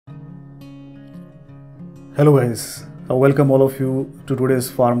Hello guys, welcome all of you to today's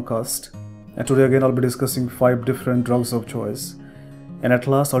Pharmcast. And today again I'll be discussing 5 different drugs of choice. And at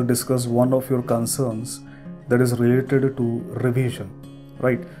last I'll discuss one of your concerns that is related to revision.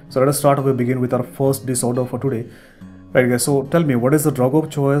 Right, so let us start with begin with our first disorder for today. Right guys, so tell me, what is the drug of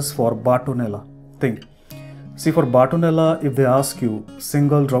choice for Bartonella? Think. See, for Bartonella, if they ask you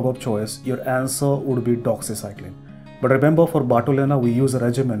single drug of choice, your answer would be doxycycline. But remember, for Bartonella we use a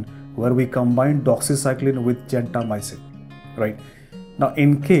regimen where we combine doxycycline with gentamicin, right? Now,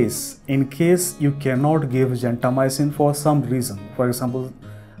 in case you cannot give gentamicin for some reason, for example,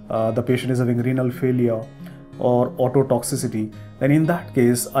 the patient is having renal failure or ototoxicity, then in that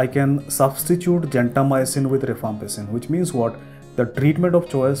case, I can substitute gentamicin with rifampicin, which means what? The treatment of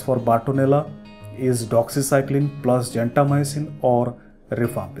choice for Bartonella is doxycycline plus gentamicin or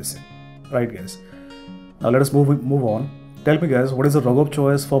rifampicin, right guys? Now let us move on. Tell me guys, what is the drug of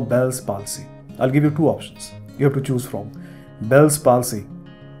choice for Bell's palsy? I'll give you 2 options. You have to choose from. Bell's palsy.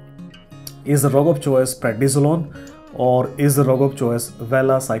 Is the drug of choice prednisolone or is the drug of choice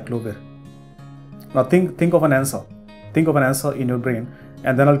valacyclovir? Now think of an answer. Think of an answer in your brain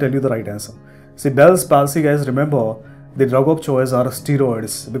and then I'll tell you the right answer. See, Bell's palsy guys, remember the drug of choice are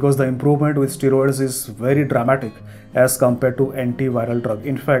steroids because the improvement with steroids is very dramatic as compared to antiviral drug.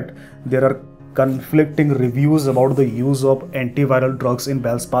 In fact, there are conflicting reviews about the use of antiviral drugs in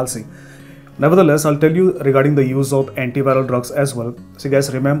Bell's palsy. Nevertheless, I'll tell you regarding the use of antiviral drugs as well. So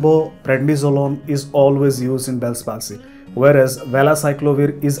guys, remember prednisolone is always used in Bell's palsy, whereas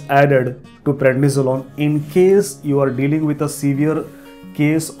valacyclovir is added to prednisolone in case you are dealing with a severe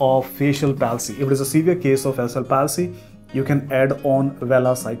case of facial palsy. If it is a severe case of facial palsy, you can add on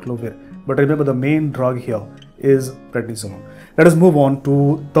valacyclovir. But remember, the main drug here is prednisolone. Let us move on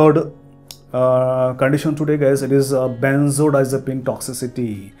to third condition today guys. It is benzodiazepine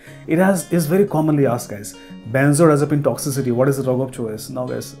toxicity. It is very commonly asked guys. Benzodiazepine toxicity, what is the drug of choice? Now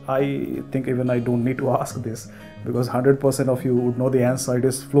guys, I think even I don't need to ask this because 100% of you would know the answer. It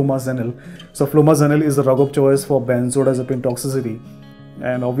is flumazenil. So flumazenil is the drug of choice for benzodiazepine toxicity,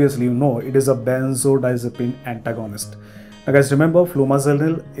 and obviously you know it is a benzodiazepine antagonist. Now guys, remember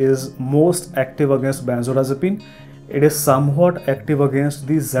flumazenil is most active against benzodiazepine. It is somewhat active against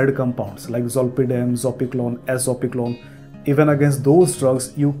the Z compounds like zolpidem, zopiclone, azopiclone. Even against those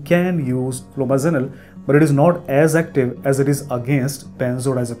drugs, you can use flumazenil, but it is not as active as it is against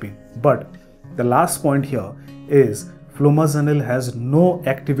benzodiazepine. But the last point here is flumazenil has no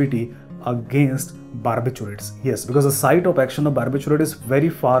activity against barbiturates. Yes, because the site of action of barbiturate is very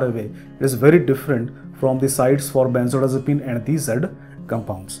far away. It is very different from the sites for benzodiazepine and the Z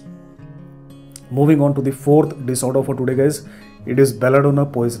compounds. Moving on to the fourth disorder for today guys, it is Belladona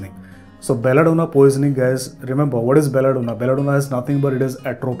poisoning. So Belladona poisoning guys, remember what is Belladona? Belladona is nothing but it is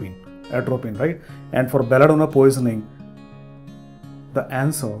atropine, right? And for Belladona poisoning, the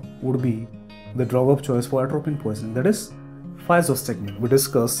answer would be the drug of choice for atropine poisoning, that is physostigmine. We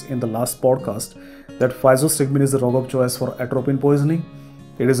discussed in the last podcast that physostigmine is the drug of choice for atropine poisoning.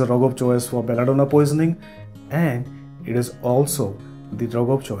 It is a drug of choice for Belladona poisoning, and it is also the drug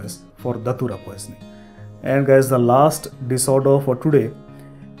of choice for Datura poisoning. And guys, the last disorder for today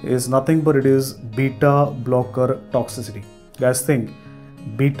is nothing but it is beta blocker toxicity. Guys, think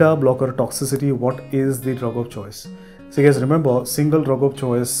beta blocker toxicity, what is the drug of choice? So guys, remember single drug of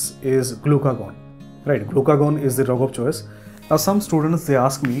choice is glucagon, right? Glucagon is the drug of choice. Now some students, they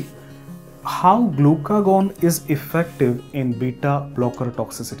ask me how glucagon is effective in beta blocker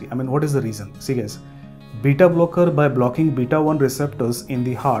toxicity. I mean, what is the reason? See guys, beta blocker, by blocking beta 1 receptors in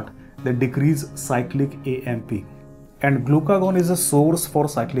the heart, they decrease cyclic AMP, and glucagon is a source for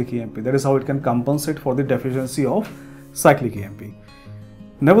cyclic AMP. That is how it can compensate for the deficiency of cyclic AMP.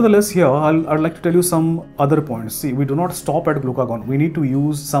 Nevertheless, here I'd like to tell you some other points. See, we do not stop at glucagon. We need to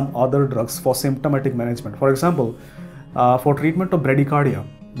use some other drugs for symptomatic management. For example, for treatment of bradycardia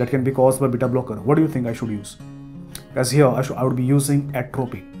that can be caused by beta blocker, what do you think I should use? As here I would be using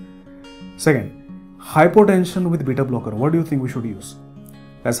atropine. Second, hypotension with beta blocker, what do you think we should use?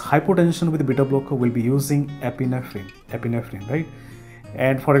 As hypotension with beta blocker, will be using epinephrine, right?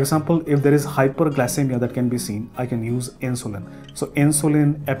 And for example, if there is hyperglycemia that can be seen, I can use insulin. So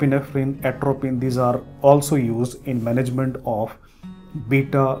insulin, epinephrine, atropine, these are also used in management of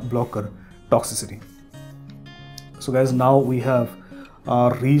beta blocker toxicity. So guys, now we have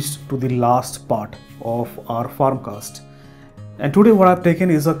reached to the last part of our Pharmcast. And today what I've taken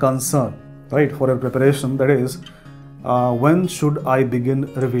is a concern, right, for your preparation, that is when should I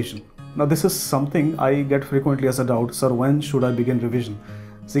begin revision? Now this is something I get frequently as a doubt, sir, when should I begin revision?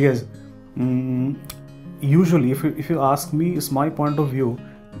 See guys, usually if you ask me, it's my point of view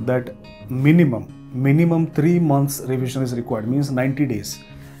that minimum minimum 3 months revision is required, means 90 days.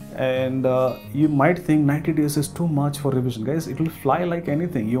 And you might think 90 days is too much for revision. Guys, it will fly like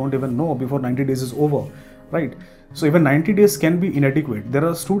anything. You won't even know before 90 days is over, right? So even 90 days can be inadequate. There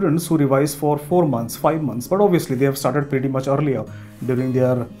are students who revise for 4 months, 5 months, but obviously they have started pretty much earlier during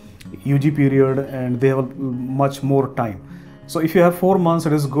their UG period and they have much more time. So if you have 4 months,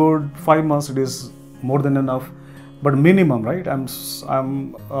 it is good. 5 months, it is more than enough. But minimum, right? I'm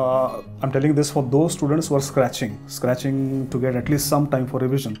telling this for those students who are scratching to get at least some time for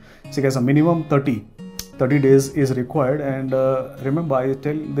revision. So guys, a minimum 30 days is required. And remember, I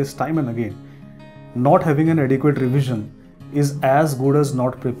tell this time and again, not having an adequate revision is as good as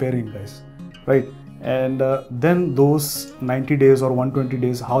not preparing, guys, right? And then those 90 days or 120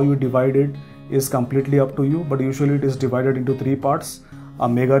 days, how you divide it is completely up to you. But usually it is divided into 3 parts: a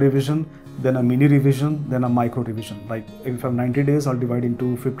mega revision, then a mini revision, then a micro revision. Like if I have 90 days, I'll divide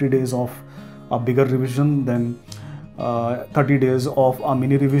into 50 days of a bigger revision, then 30 days of a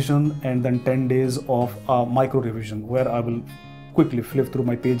mini revision, and then 10 days of a micro revision, where I will quickly flip through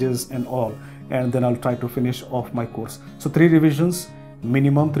my pages and all, and then I'll try to finish off my course. So 3 revisions,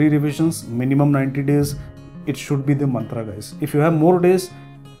 minimum 3 revisions, minimum 90 days. It should be the mantra, guys. If you have more days,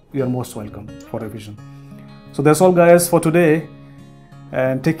 you are most welcome for revision. So that's all, guys, for today.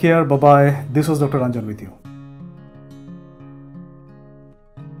 And take care. Bye-bye. This was Dr. Ranjan with you.